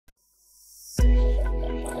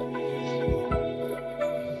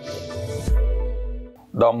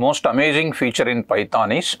The most amazing feature in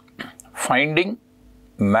Python is finding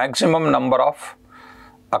maximum number of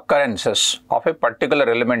occurrences of a particular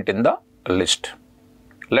element in the list.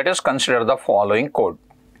 Let us consider the following code.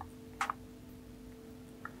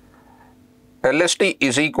 LST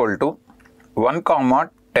is equal to 1,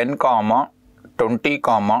 10, 20,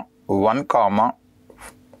 1,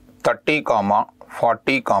 30,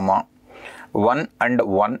 40, 1 and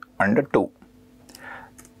 1 and 2.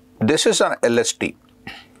 This is an LST.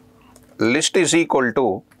 List is equal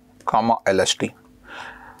to LST.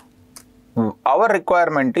 Our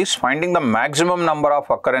requirement is finding the maximum number of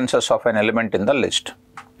occurrences of an element in the list.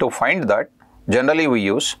 To find that, generally we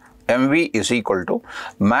use MV is equal to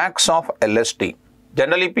max of LST.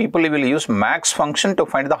 Generally people will use max function to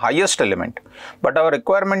find the highest element. But our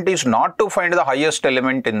requirement is not to find the highest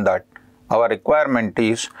element in that. Our requirement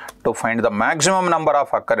is to find the maximum number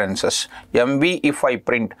of occurrences. MV, if I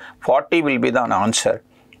print 40 will be the answer.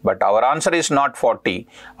 But our answer is not 40.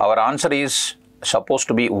 Our answer is supposed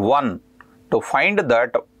to be 1. To find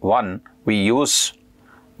that 1, we use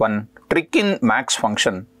one trick in max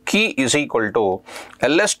function. Key is equal to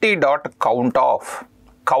lst.count of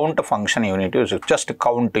count function you need to use. Just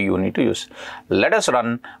count you need to use. Let us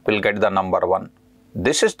run, we'll get the number 1.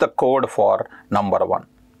 This is the code for number 1.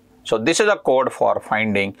 So this is a code for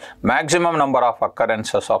finding maximum number of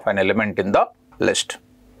occurrences of an element in the list.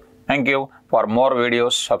 Thank you. For more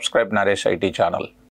videos, subscribe NareshIT channel.